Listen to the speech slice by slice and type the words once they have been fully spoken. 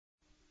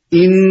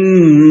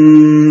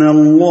إن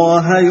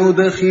الله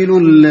يدخل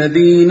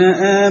الذين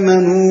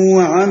آمنوا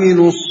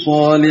وعملوا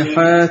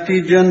الصالحات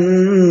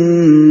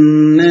جنات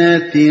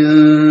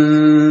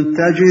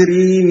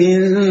تجري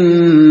من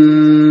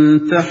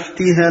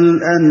تحتها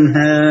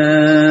الأنهار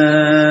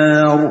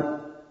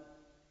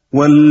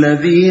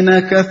والذين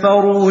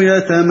كفروا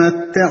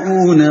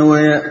يتمتعون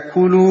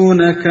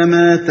ويأكلون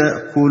كما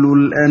تأكل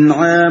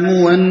الأنعام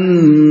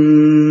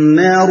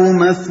والنار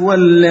مثوى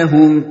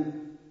لهم۔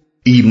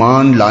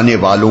 ایمان لانے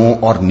والوں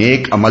اور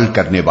نیک عمل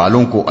کرنے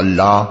والوں کو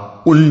اللہ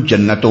ان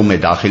جنتوں میں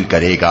داخل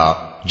کرے گا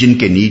جن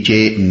کے نیچے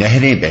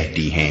نہریں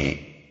بہتی ہیں،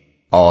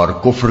 اور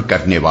کفر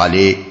کرنے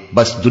والے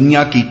بس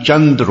دنیا کی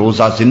چند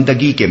روزہ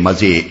زندگی کے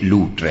مزے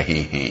لوٹ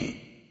رہے ہیں،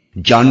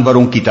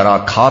 جانوروں کی طرح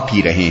کھا پی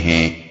رہے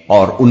ہیں،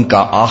 اور ان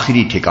کا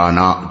آخری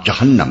ٹھکانہ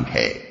جہنم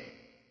ہے۔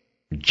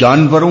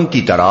 جانوروں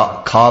کی طرح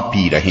کھا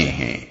پی رہے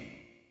ہیں،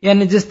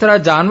 یعنی جس طرح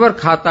جانور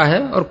کھاتا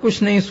ہے اور کچھ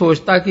نہیں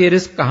سوچتا کہ یہ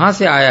رزق کہاں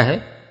سے آیا ہے،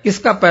 کس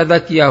کا پیدا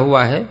کیا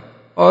ہوا ہے،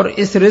 اور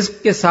اس رزق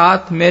کے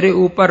ساتھ میرے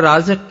اوپر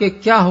رازق کے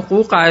کیا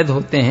حقوق عائد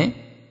ہوتے ہیں،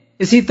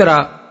 اسی طرح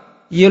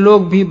یہ لوگ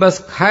بھی بس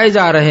کھائے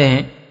جا رہے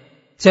ہیں،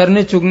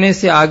 چرنے چگنے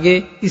سے آگے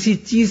کسی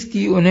چیز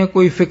کی انہیں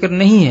کوئی فکر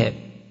نہیں ہے۔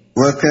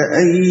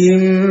 وَكَأَيٍّ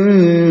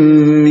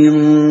مِّن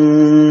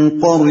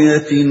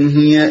قَرْيَةٍ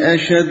هِيَ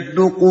أَشَدُّ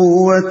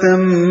قُوَّةً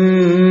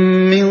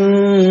مِّن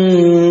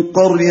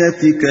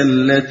قَرْيَتِكَ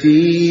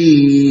الَّتِي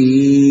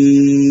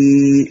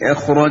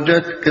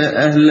أَخْرَجَتْكَ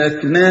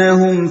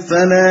أَهْلَكْنَاهُمْ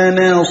فَلَا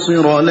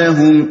نَاصِرَ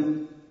لَهُمْ۔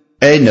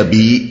 اے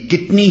نبی،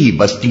 کتنی ہی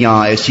بستیاں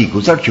ایسی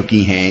گزر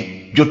چکی ہیں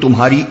جو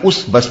تمہاری اس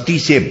بستی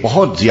سے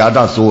بہت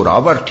زیادہ زور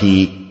آور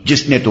تھیں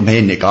جس نے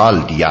تمہیں نکال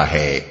دیا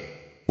ہے،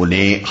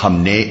 انہیں ہم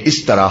نے اس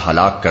طرح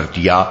ہلاک کر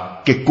دیا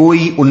کہ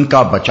کوئی ان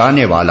کا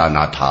بچانے والا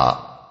نہ تھا۔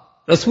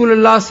 رسول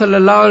اللہ صلی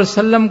اللہ علیہ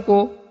وسلم کو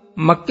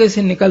مکے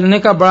سے نکلنے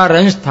کا بڑا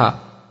رنج تھا۔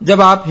 جب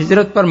آپ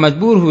ہجرت پر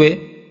مجبور ہوئے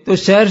تو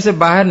شہر سے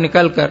باہر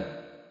نکل کر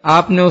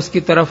آپ نے اس کی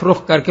طرف رخ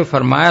کر کے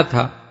فرمایا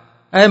تھا،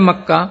 اے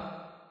مکہ،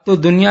 تو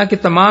دنیا کے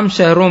تمام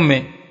شہروں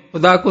میں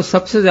خدا کو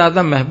سب سے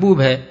زیادہ محبوب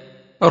ہے،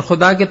 اور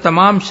خدا کے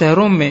تمام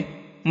شہروں میں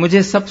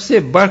مجھے سب سے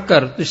بڑھ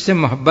کر تجھ سے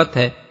محبت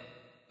ہے۔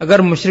 اگر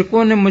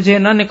مشرکوں نے مجھے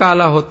نہ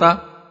نکالا ہوتا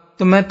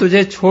تو میں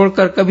تجھے چھوڑ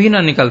کر کبھی نہ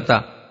نکلتا۔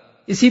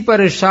 اسی پر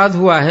ارشاد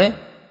ہوا ہے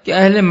کہ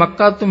اہل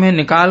مکہ تمہیں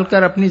نکال کر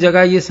اپنی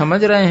جگہ یہ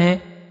سمجھ رہے ہیں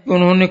کہ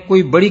انہوں نے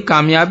کوئی بڑی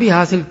کامیابی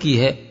حاصل کی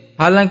ہے،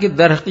 حالانکہ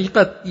در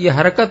حقیقت یہ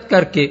حرکت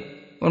کر کے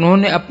انہوں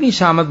نے اپنی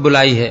شامت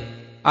بلائی ہے۔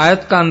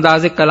 آیت کا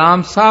انداز کلام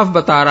صاف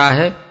بتا رہا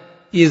ہے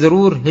کہ یہ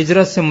ضرور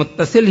ہجرت سے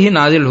متصل ہی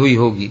نازل ہوئی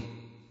ہوگی۔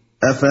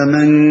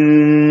 أَفَمَنْ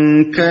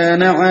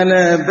كَانَ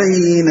عَلَى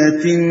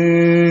بَيِّنَةٍ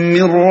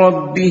مِّن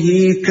رَّبِّهِ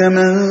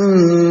كَمَنْ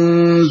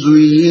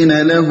زُيِّنَ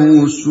لَهُ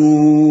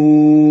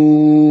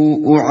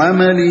سُوءُ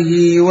عَمَلِهِ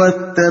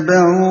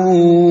وَاتَّبَعُوا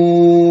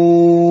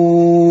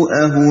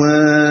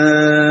أَهْوَاءَهُمْ۔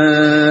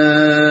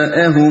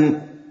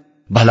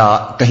 بھلا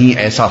کہیں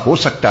ایسا ہو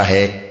سکتا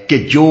ہے کہ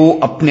جو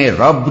اپنے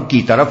رب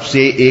کی طرف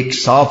سے ایک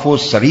صاف و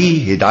صریح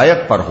ہدایت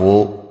پر ہو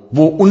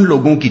وہ ان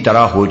لوگوں کی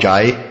طرح ہو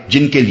جائے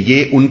جن کے لیے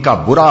ان کا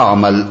برا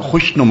عمل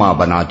خوشنما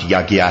بنا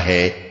دیا گیا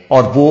ہے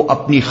اور وہ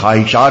اپنی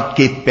خواہشات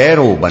کے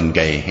پیرو بن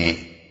گئے ہیں؟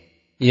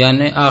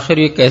 یعنی آخر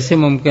یہ کیسے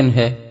ممکن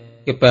ہے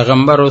کہ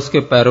پیغمبر اور اس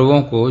کے پیرووں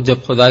کو جب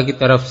خدا کی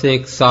طرف سے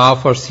ایک صاف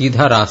اور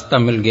سیدھا راستہ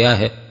مل گیا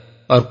ہے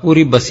اور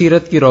پوری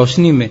بصیرت کی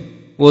روشنی میں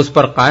وہ اس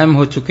پر قائم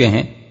ہو چکے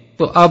ہیں،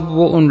 تو اب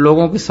وہ ان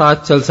لوگوں کے ساتھ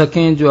چل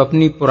سکیں جو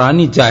اپنی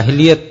پرانی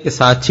جاہلیت کے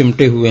ساتھ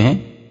چمٹے ہوئے ہیں،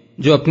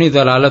 جو اپنی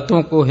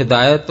ضلالتوں کو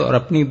ہدایت اور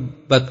اپنی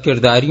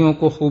بدکرداریوں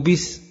کو خوبی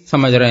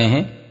سمجھ رہے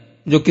ہیں،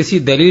 جو کسی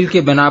دلیل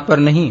کے بنا پر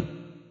نہیں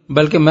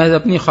بلکہ محض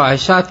اپنی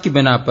خواہشات کی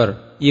بنا پر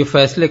یہ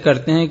فیصلے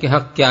کرتے ہیں کہ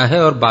حق کیا ہے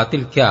اور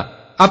باطل کیا۔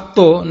 اب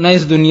تو نہ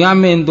اس دنیا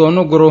میں ان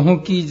دونوں گروہوں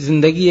کی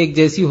زندگی ایک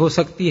جیسی ہو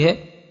سکتی ہے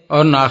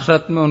اور نہ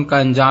آخرت میں ان کا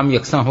انجام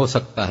یکساں ہو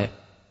سکتا ہے۔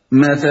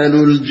 مثل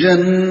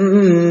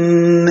الجنة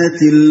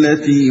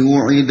التي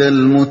وعد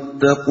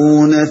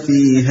المتقون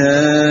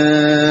فيها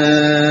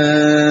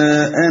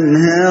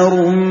أنهار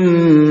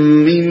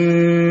من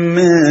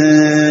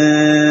ماء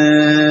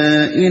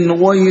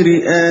غير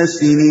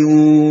آسن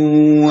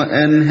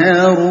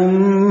وأنهار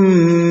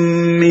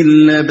من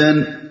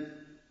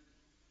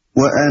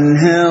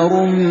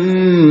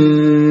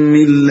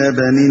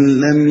لبن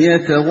لم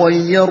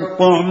يتغير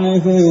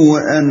طعمه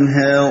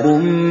وأنهار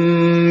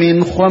من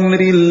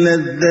خمر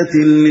لذة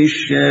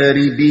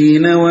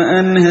للشاربين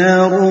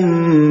وأنهار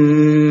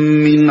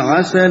من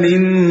عسل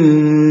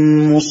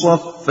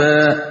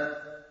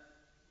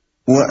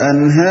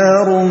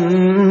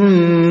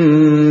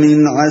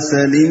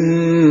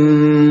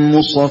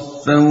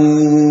مصفى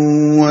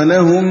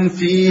ولهم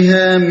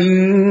فيها من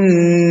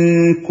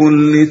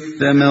كل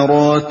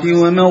الثمرات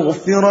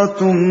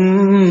ومغفرة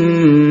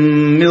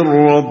من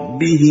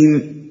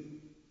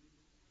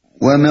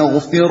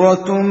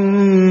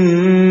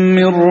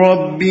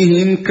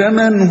ربهم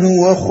كمن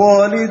هو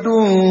خالد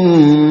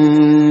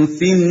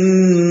في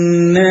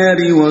النار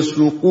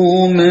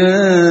وسقوا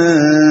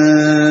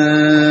ماء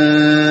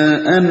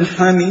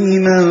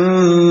حميما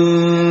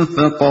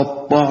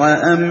فقطع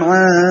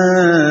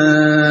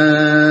أمعاءهم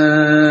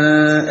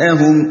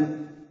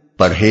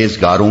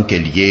پرہیزگاروں کے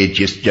لیے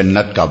جس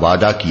جنت کا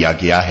وعدہ کیا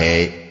گیا ہے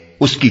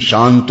اس کی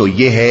شان تو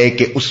یہ ہے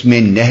کہ اس میں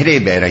نہریں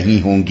بہ رہی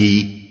ہوں گی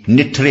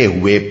نتھرے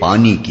ہوئے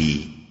پانی کی،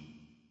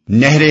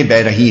 نہریں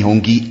بہ رہی ہوں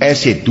گی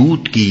ایسے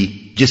دودھ کی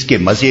جس کے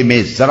مزے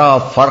میں ذرا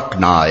فرق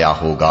نہ آیا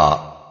ہوگا،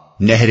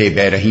 نہریں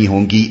بہ رہی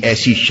ہوں گی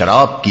ایسی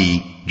شراب کی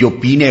جو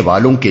پینے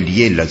والوں کے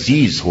لیے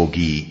لذیذ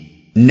ہوگی،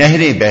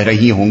 نہریں بہ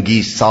رہی ہوں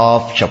گی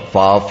صاف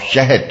شفاف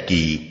شہد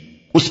کی،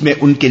 اس میں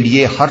ان کے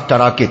لیے ہر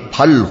طرح کے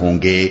پھل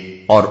ہوں گے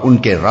اور ان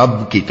کے رب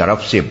کی طرف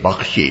سے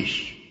بخشش۔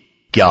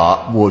 کیا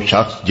وہ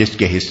شخص جس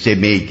کے حصے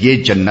میں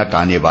یہ جنت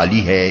آنے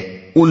والی ہے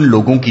ان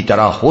لوگوں کی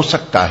طرح ہو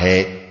سکتا ہے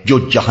جو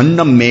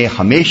جہنم میں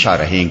ہمیشہ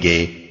رہیں گے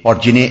اور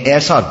جنہیں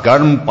ایسا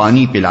گرم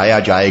پانی پلایا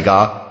جائے گا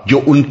جو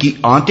ان کی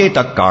آنتیں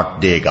تک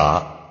کاٹ دے گا،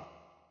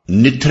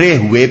 نتھرے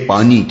ہوئے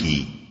پانی کی۔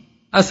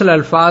 اصل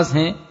الفاظ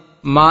ہیں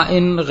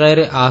مائن غیر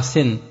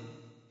آسن۔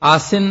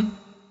 آسن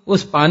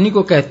اس پانی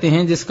کو کہتے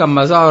ہیں جس کا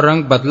مزہ اور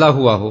رنگ بدلا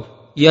ہوا ہو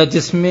یا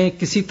جس میں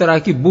کسی طرح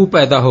کی بو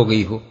پیدا ہو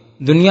گئی ہو۔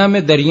 دنیا میں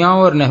دریاؤں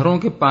اور نہروں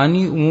کے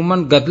پانی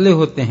عموماً گدلے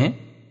ہوتے ہیں،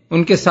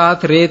 ان کے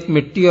ساتھ ریت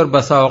مٹی اور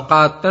بسا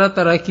اوقات طرح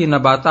طرح کی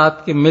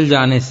نباتات کے مل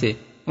جانے سے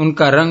ان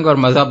کا رنگ اور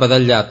مزہ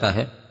بدل جاتا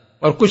ہے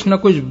اور کچھ نہ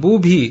کچھ بو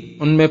بھی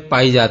ان میں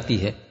پائی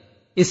جاتی ہے۔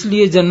 اس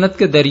لیے جنت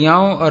کے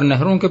دریاؤں اور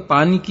نہروں کے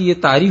پانی کی یہ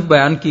تعریف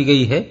بیان کی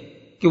گئی ہے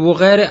کہ وہ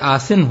غیر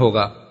آسن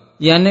ہوگا،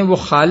 یعنی وہ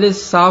خالص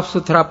صاف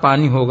ستھرا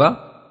پانی ہوگا،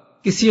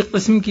 کسی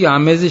قسم کی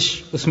آمیزش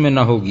اس میں نہ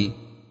ہوگی،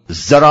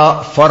 ذرا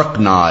فرق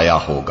نہ آیا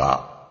ہوگا۔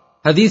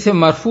 حدیث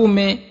مرفوع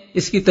میں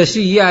اس کی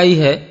تشریح یہ آئی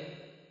ہے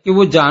کہ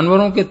وہ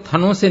جانوروں کے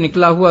تھنوں سے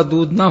نکلا ہوا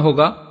دودھ نہ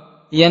ہوگا،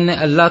 یعنی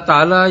اللہ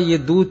تعالیٰ یہ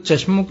دودھ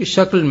چشموں کی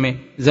شکل میں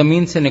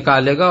زمین سے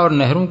نکالے گا اور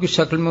نہروں کی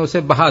شکل میں اسے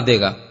بہا دے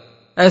گا۔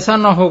 ایسا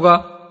نہ ہوگا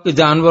کہ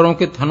جانوروں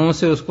کے تھنوں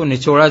سے اس کو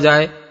نچوڑا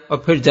جائے اور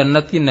پھر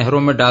جنت کی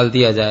نہروں میں ڈال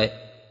دیا جائے۔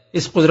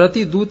 اس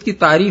قدرتی دودھ کی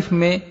تعریف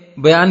میں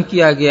بیان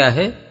کیا گیا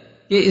ہے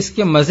کہ اس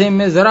کے مزے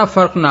میں ذرا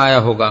فرق نہ آیا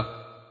ہوگا،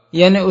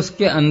 یعنی اس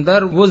کے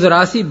اندر وہ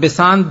ذرا سی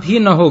بسانت بھی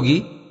نہ ہوگی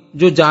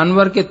جو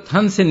جانور کے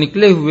تھن سے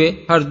نکلے ہوئے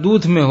ہر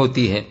دودھ میں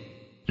ہوتی ہے،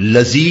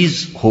 لذیذ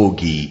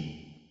ہوگی۔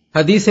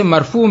 حدیث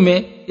مرفوع میں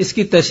اس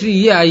کی تشریح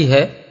یہ آئی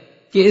ہے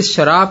کہ اس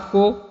شراب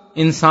کو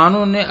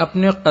انسانوں نے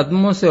اپنے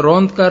قدموں سے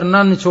روند کر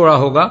نہ نچوڑا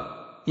ہوگا،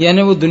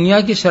 یعنی وہ دنیا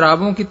کی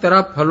شرابوں کی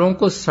طرح پھلوں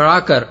کو سڑا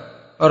کر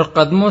اور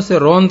قدموں سے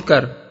روند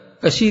کر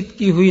کشید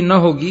کی ہوئی نہ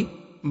ہوگی،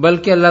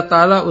 بلکہ اللہ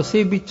تعالیٰ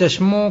اسے بھی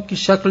چشموں کی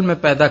شکل میں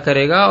پیدا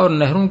کرے گا اور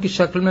نہروں کی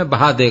شکل میں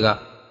بہا دے گا۔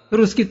 پھر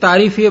اس کی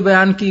تعریف یہ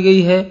بیان کی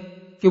گئی ہے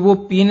کہ وہ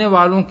پینے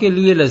والوں کے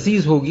لیے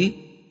لذیذ ہوگی،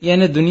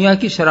 یعنی دنیا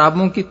کی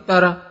شرابوں کی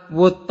طرح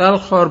وہ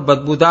تلخ اور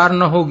بدبودار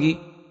نہ ہوگی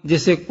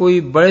جسے کوئی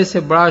بڑے سے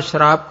بڑا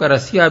شراب کا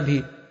رسیا بھی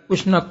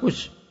کچھ نہ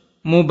کچھ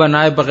منہ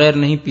بنائے بغیر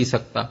نہیں پی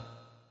سکتا۔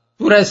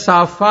 سورہ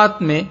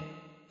صافات میں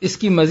اس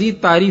کی مزید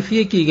تعریف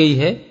یہ کی گئی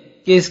ہے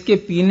کہ اس کے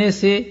پینے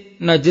سے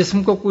نہ جسم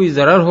کو کوئی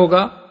ضرر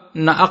ہوگا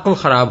نہ عقل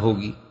خراب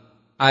ہوگی،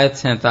 آیت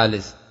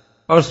 47۔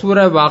 اور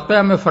سورہ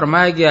واقعہ میں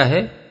فرمایا گیا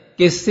ہے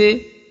کہ اس سے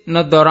نہ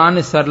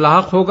دوران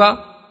سرلاحق ہوگا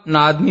نہ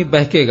آدمی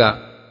بہکے گا،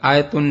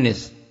 آیت 19۔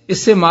 اس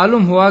سے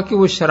معلوم ہوا کہ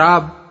وہ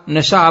شراب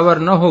نشہ آور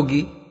نہ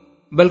ہوگی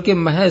بلکہ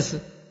محض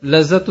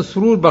لذت و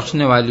سرور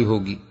بخشنے والی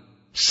ہوگی،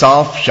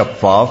 صاف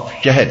شفاف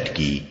شہد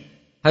کی۔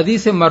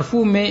 حدیث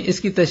مرفوع میں اس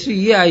کی تشریح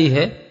یہ آئی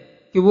ہے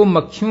کہ وہ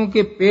مکھیوں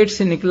کے پیٹ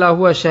سے نکلا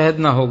ہوا شہد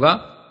نہ ہوگا،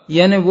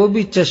 یعنی وہ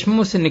بھی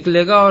چشموں سے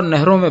نکلے گا اور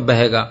نہروں میں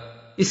بہے گا،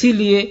 اسی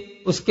لیے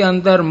اس کے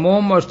اندر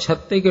موم اور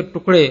چھتے کے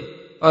ٹکڑے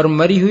اور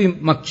مری ہوئی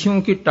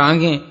مکھیوں کی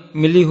ٹانگیں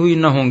ملی ہوئی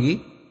نہ ہوں گی،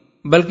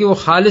 بلکہ وہ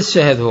خالص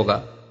شہد ہوگا،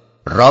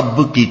 رب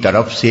کی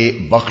طرف سے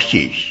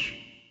بخشش۔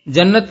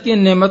 جنت کی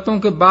نعمتوں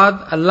کے بعد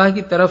اللہ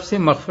کی طرف سے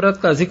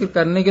مغفرت کا ذکر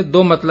کرنے کے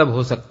دو مطلب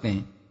ہو سکتے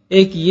ہیں،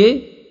 ایک یہ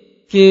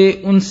کہ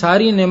ان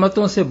ساری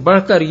نعمتوں سے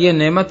بڑھ کر یہ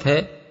نعمت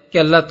ہے کہ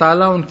اللہ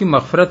تعالیٰ ان کی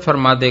مغفرت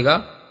فرما دے گا،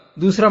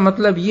 دوسرا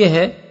مطلب یہ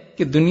ہے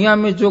کہ دنیا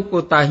میں جو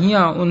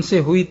کوتاہیاں ان سے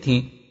ہوئی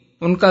تھیں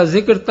ان کا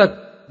ذکر تک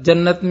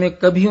جنت میں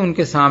کبھی ان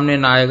کے سامنے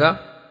نہ آئے گا،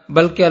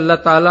 بلکہ اللہ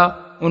تعالیٰ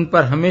ان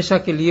پر ہمیشہ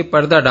کے لیے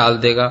پردہ ڈال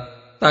دے گا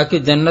تاکہ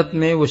جنت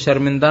میں وہ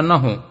شرمندہ نہ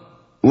ہوں۔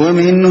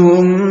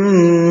 وَمِنْهُمْ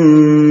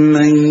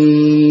مَنْ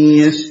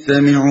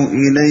يَسْتَمِعُ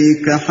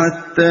إِلَيْكَ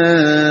حَتَّى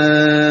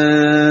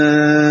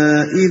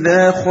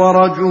إِذَا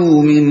خَرَجُوا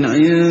مِنْ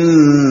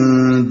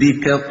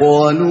عِنْدِكَ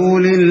قَالُوا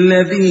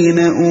لِلَّذِينَ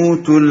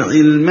أُوتُوا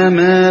الْعِلْمَ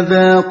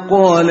مَاذَا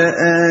قَالَ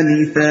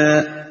آنِفًا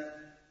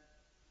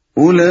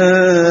أُولَئِكَ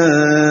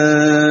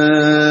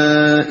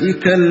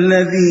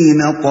الَّذِينَ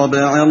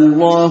طَبَعَ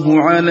اللَّهُ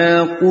عَلَى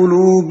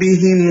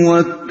قُلُوبِهِمْ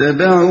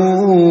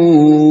وَاتَّبَعُوا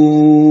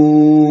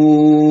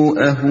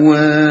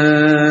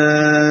أَهْوَاءَهُمْ۔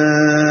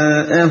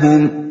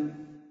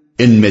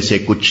 ان میں سے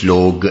کچھ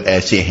لوگ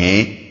ایسے ہیں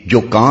جو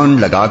کان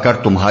لگا کر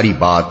تمہاری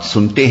بات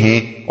سنتے ہیں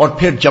اور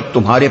پھر جب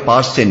تمہارے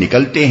پاس سے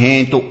نکلتے ہیں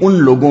تو ان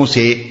لوگوں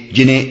سے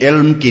جنہیں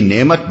علم کی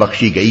نعمت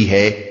بخشی گئی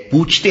ہے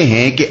پوچھتے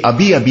ہیں کہ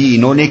ابھی ابھی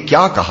انہوں نے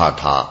کیا کہا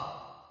تھا۔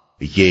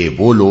 یہ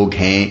وہ لوگ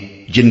ہیں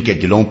جن کے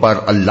دلوں پر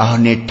اللہ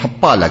نے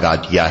ٹھپا لگا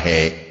دیا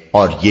ہے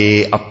اور یہ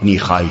اپنی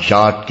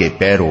خواہشات کے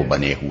پیرو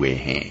بنے ہوئے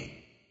ہیں۔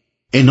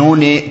 انہوں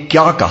نے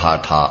کیا کہا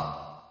تھا؟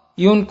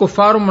 یہ ان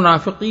کفار و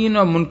منافقین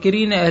اور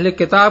منکرین اہل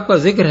کتاب کا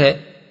ذکر ہے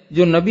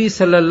جو نبی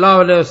صلی اللہ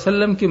علیہ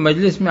وسلم کی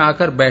مجلس میں آ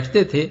کر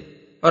بیٹھتے تھے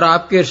اور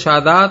آپ کے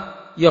ارشادات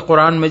یا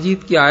قرآن مجید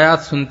کی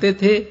آیات سنتے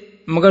تھے،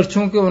 مگر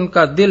چونکہ ان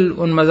کا دل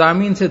ان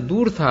مضامین سے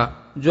دور تھا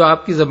جو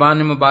آپ کی زبان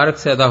مبارک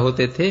سے ادا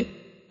ہوتے تھے،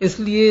 اس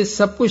لیے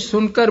سب کچھ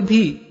سن کر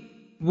بھی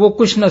وہ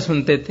کچھ نہ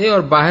سنتے تھے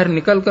اور باہر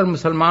نکل کر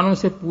مسلمانوں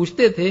سے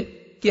پوچھتے تھے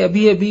کہ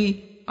ابھی ابھی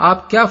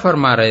آپ کیا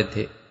فرما رہے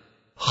تھے۔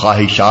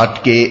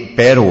 خواہشات کے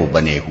پیرو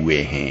بنے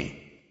ہوئے ہیں۔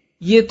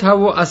 یہ تھا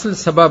وہ اصل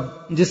سبب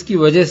جس کی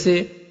وجہ سے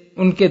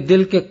ان کے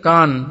دل کے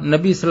کان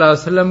نبی صلی اللہ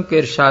علیہ وسلم کے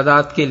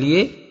ارشادات کے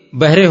لیے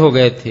بہرے ہو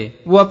گئے تھے۔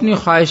 وہ اپنی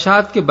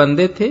خواہشات کے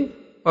بندے تھے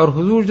اور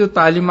حضور جو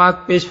تعلیمات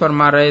پیش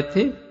فرما رہے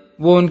تھے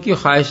وہ ان کی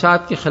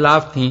خواہشات کے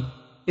خلاف تھیں،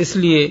 اس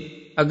لیے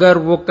اگر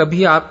وہ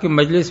کبھی آپ کے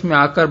مجلس میں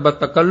آ کر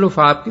بتکلف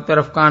آپ کی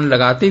طرف کان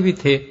لگاتے بھی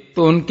تھے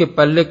تو ان کے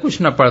پلے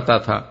کچھ نہ پڑتا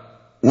تھا۔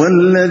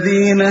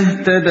 والذین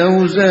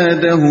اہتدوا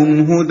زادہم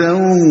ھدی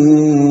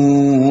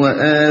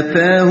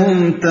وآتاہم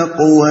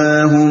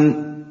تقواہم،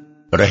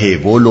 رہے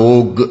وہ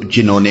لوگ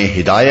جنہوں نے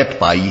ہدایت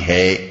پائی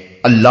ہے،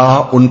 اللہ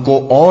ان کو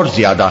اور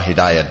زیادہ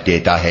ہدایت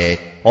دیتا ہے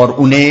اور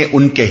انہیں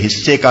ان کے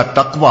حصے کا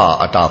تقوی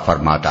عطا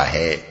فرماتا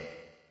ہے،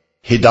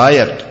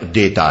 ہدایت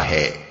دیتا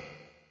ہے۔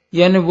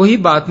 یعنی وہی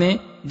باتیں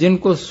جن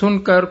کو سن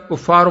کر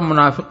کفار و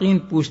منافقین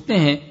پوچھتے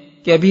ہیں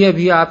کہ ابھی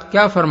ابھی آپ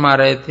کیا فرما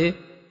رہے تھے،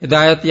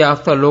 ہدایت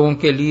یافتہ لوگوں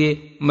کے لیے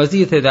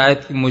مزید ہدایت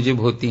کی موجب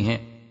ہوتی ہیں،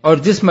 اور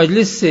جس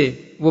مجلس سے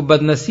وہ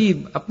بد نصیب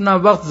اپنا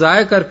وقت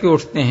ضائع کر کے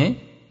اٹھتے ہیں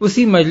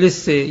اسی مجلس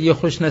سے یہ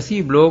خوش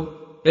نصیب لوگ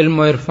علم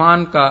و عرفان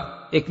کا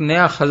ایک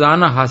نیا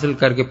خزانہ حاصل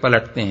کر کے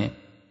پلٹتے ہیں۔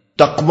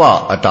 تقوی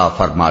عطا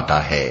فرماتا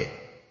ہے،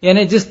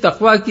 یعنی جس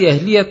تقوی کی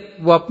اہلیت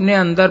وہ اپنے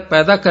اندر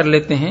پیدا کر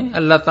لیتے ہیں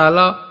اللہ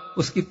تعالیٰ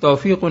اس کی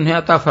توفیق انہیں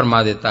عطا فرما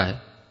دیتا ہے۔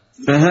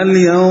 فَهَلْ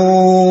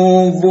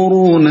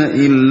يَنظُرُونَ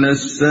إِلَّا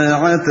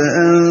السَّاعَةَ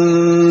أَن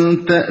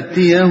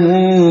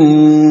تَأْتِيَهُم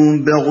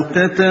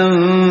بَغْتَةً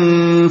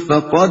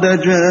فَقَدْ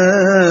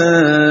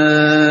جَاءَ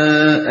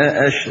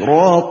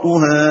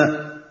أَشْرَاطُهَا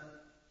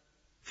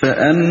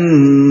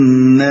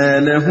فَأَنَّى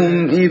لَهُمْ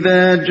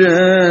إِذَا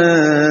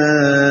جَاءَتْهُمْ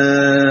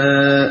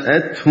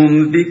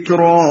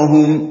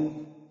ذِكْرَاهُمْ۔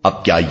 اب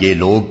کیا یہ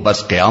لوگ بس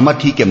قیامت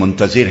ہی کے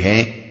منتظر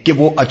ہیں کہ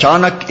وہ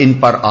اچانک ان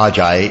پر آ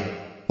جائے؟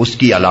 اس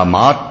کی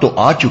علامات تو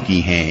آ چکی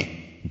ہیں،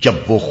 جب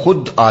وہ خود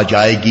آ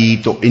جائے گی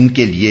تو ان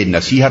کے لیے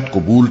نصیحت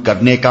قبول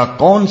کرنے کا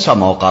کون سا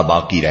موقع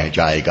باقی رہ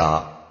جائے گا؟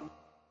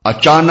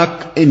 اچانک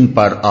ان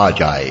پر آ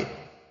جائے،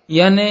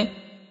 یعنی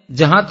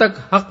جہاں تک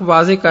حق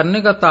واضح کرنے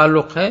کا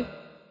تعلق ہے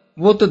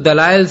وہ تو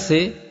دلائل سے،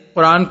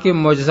 قرآن کے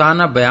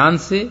معجزانہ بیان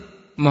سے،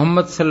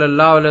 محمد صلی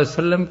اللہ علیہ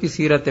وسلم کی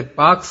سیرت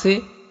پاک سے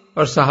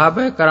اور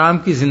صحابہ کرام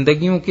کی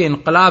زندگیوں کے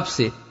انقلاب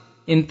سے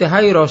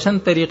انتہائی روشن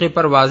طریقے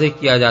پر واضح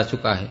کیا جا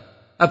چکا ہے۔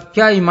 اب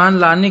کیا ایمان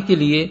لانے کے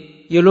لیے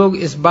یہ لوگ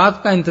اس بات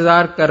کا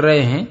انتظار کر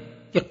رہے ہیں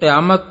کہ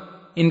قیامت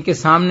ان کے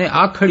سامنے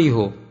آ کھڑی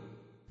ہو؟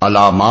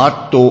 علامات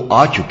تو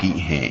آ چکی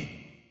ہیں۔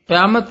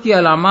 قیامت کی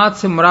علامات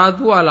سے مراد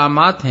وہ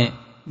علامات ہیں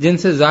جن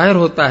سے ظاہر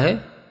ہوتا ہے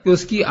کہ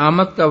اس کی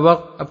آمد کا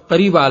وقت اب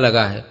قریب آ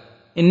لگا ہے۔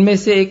 ان میں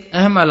سے ایک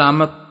اہم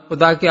علامت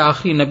خدا کے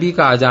آخری نبی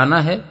کا آ جانا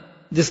ہے،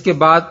 جس کے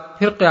بعد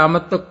پھر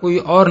قیامت تک کوئی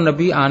اور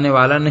نبی آنے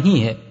والا نہیں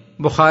ہے۔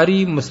 بخاری،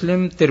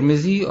 مسلم،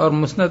 ترمذی اور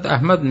مسند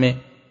احمد میں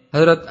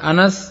حضرت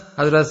انس،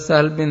 حضرت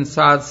سہل بن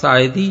سعد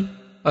ساعدی،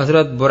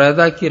 حضرت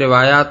بریدہ کی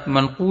روایات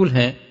منقول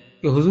ہیں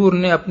کہ حضور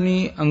نے اپنی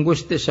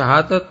انگشت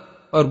شہادت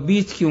اور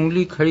بیچ کی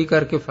انگلی کھڑی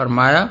کر کے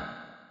فرمایا،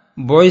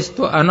 بعثت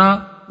انا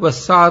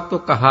والساعۃ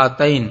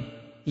کہاتین،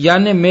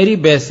 یعنی میری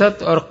بعثت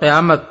اور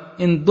قیامت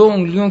ان دو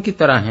انگلیوں کی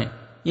طرح ہیں۔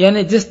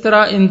 یعنی جس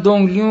طرح ان دو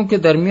انگلیوں کے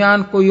درمیان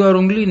کوئی اور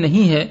انگلی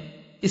نہیں ہے،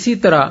 اسی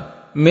طرح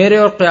میرے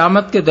اور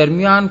قیامت کے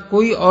درمیان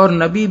کوئی اور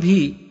نبی بھی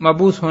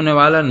مبعوث ہونے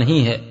والا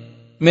نہیں ہے،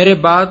 میرے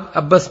بعد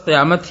اب بس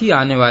قیامت ہی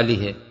آنے والی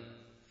ہے۔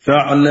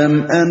 فَاعْلَمْ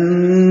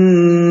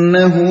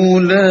أَنَّهُ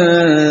لَا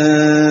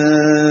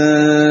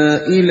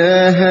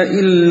إِلَٰهَ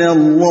إِلَّا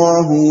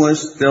اللَّهُ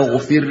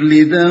وَاسْتَغْفِرْ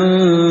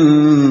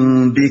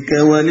لِذَنبِكَ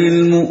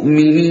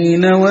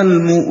وَلِلْمُؤْمِنِينَ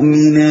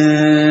وَالْمُؤْمِنَاتِ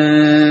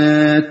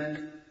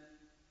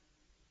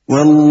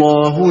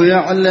وَاللَّهُ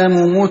يَعْلَمُ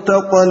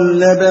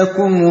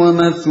مُتَقَلَّبَكُمْ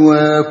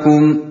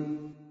وَمَثْوَاكُمْ۔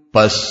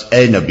 پس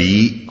اے نبی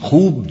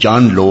خوب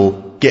جان لو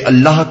کہ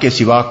اللہ کے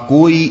سوا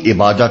کوئی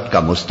عبادت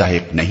کا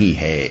مستحق نہیں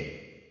ہے،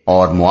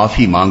 اور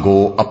معافی مانگو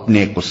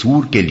اپنے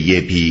قصور کے لیے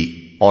بھی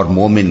اور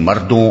مومن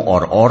مردوں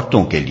اور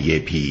عورتوں کے لیے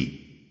بھی۔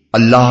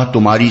 اللہ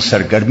تمہاری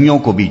سرگرمیوں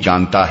کو بھی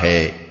جانتا ہے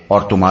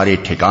اور تمہارے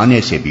ٹھکانے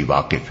سے بھی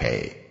واقف ہے،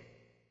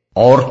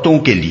 عورتوں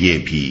کے لیے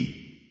بھی۔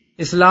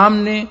 اسلام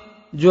نے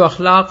جو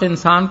اخلاق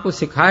انسان کو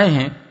سکھائے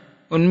ہیں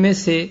ان میں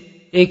سے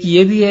ایک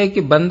یہ بھی ہے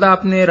کہ بندہ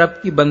اپنے رب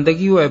کی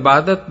بندگی و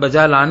عبادت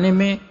بجا لانے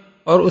میں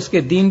اور اس کے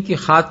دین کی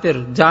خاطر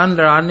جان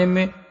لڑانے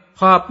میں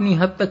خواہ اپنی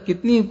حد تک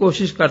کتنی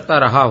کوشش کرتا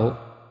رہا ہو،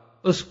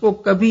 اس کو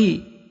کبھی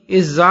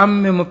اس ظام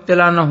میں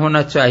مبتلا نہ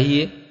ہونا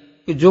چاہیے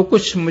کہ جو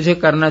کچھ مجھے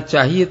کرنا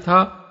چاہیے تھا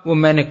وہ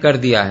میں نے کر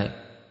دیا ہے،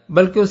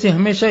 بلکہ اسے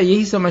ہمیشہ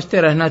یہی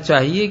سمجھتے رہنا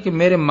چاہیے کہ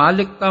میرے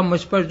مالک کا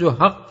مجھ پر جو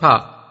حق تھا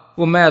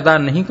وہ میں ادا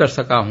نہیں کر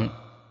سکا ہوں،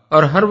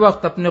 اور ہر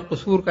وقت اپنے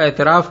قصور کا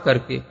اعتراف کر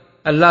کے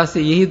اللہ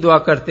سے یہی دعا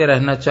کرتے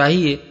رہنا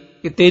چاہیے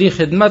کہ تیری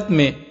خدمت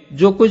میں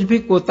جو کچھ بھی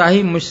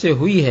کوتاہی مجھ سے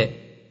ہوئی ہے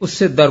اس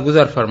سے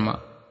درگزر فرما۔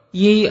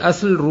 یہی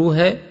اصل روح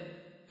ہے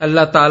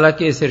اللہ تعالیٰ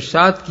کے اس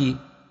ارشاد کی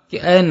کہ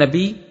اے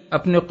نبی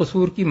اپنے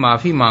قصور کی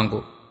معافی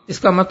مانگو۔ اس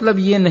کا مطلب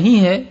یہ نہیں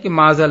ہے کہ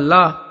معاذ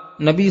اللہ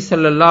نبی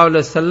صلی اللہ علیہ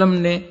وسلم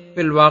نے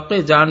فی الواقع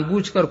جان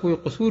بوجھ کر کوئی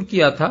قصور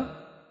کیا تھا،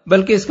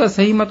 بلکہ اس کا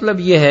صحیح مطلب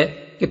یہ ہے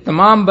کہ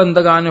تمام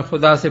بندگان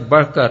خدا سے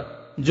بڑھ کر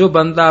جو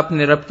بندہ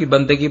اپنے رب کی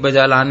بندگی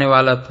بجا لانے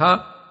والا تھا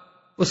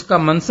اس کا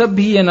منصب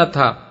بھی یہ نہ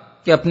تھا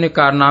کہ اپنے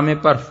کارنامے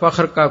پر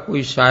فخر کا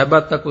کوئی شائبہ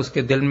تک اس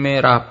کے دل میں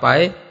راہ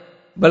پائے،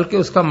 بلکہ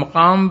اس کا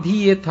مقام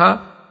بھی یہ تھا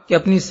کہ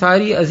اپنی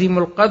ساری عظیم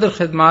القدر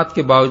خدمات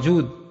کے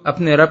باوجود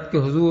اپنے رب کے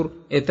حضور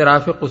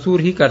اعتراف قصور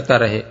ہی کرتا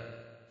رہے۔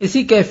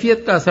 اسی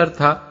کیفیت کا اثر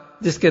تھا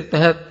جس کے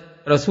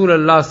تحت رسول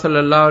اللہ صلی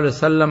اللہ علیہ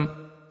وسلم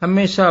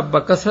ہمیشہ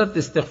بکثرت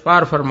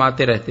استغفار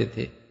فرماتے رہتے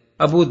تھے۔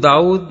 ابو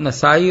داؤد،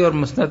 نسائی اور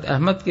مسند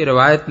احمد کی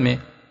روایت میں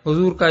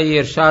حضور کا یہ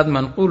ارشاد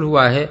منقول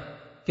ہوا ہے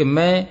کہ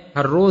میں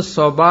ہر روز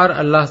 100 بار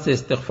اللہ سے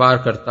استغفار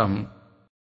کرتا ہوں۔